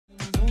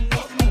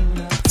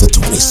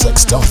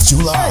26th of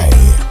July.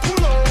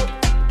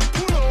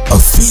 A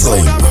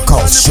feeling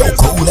called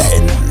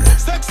Chocolatin.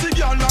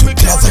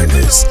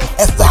 Togetherness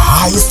at the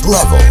highest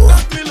level.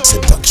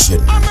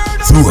 Seduction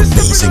through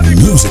amazing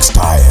music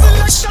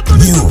styles.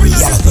 New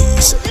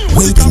realities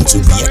waiting to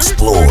be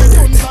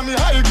explored.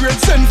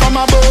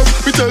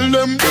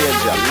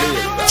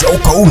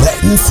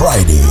 Chocolatin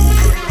Friday,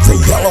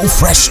 the Yellow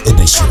Fresh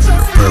edition.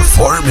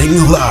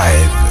 Performing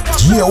live,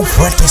 Gio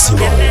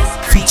Fratissimo,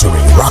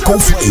 featuring Rocco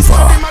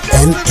Flavor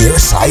and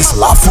Earsize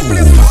LaFou,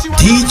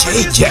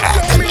 DJ Jack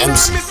and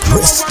MC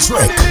Chris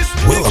Trick,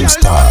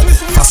 Willemstad,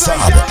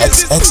 Facade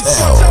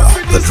XXL.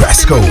 The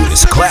dress code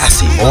is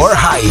classy or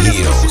high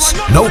heels,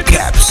 no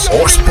caps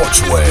or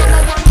sportswear.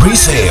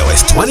 Pre-sale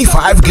is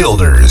 25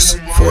 guilders.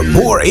 For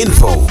more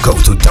info, go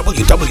to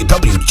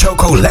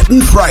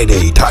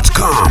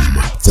www.chocolatinfriday.com.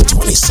 The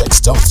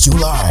 26th of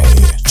July,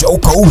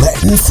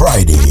 Chocolatin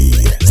Friday,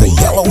 the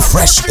Yellow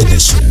Fresh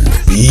edition.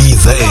 Be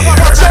there.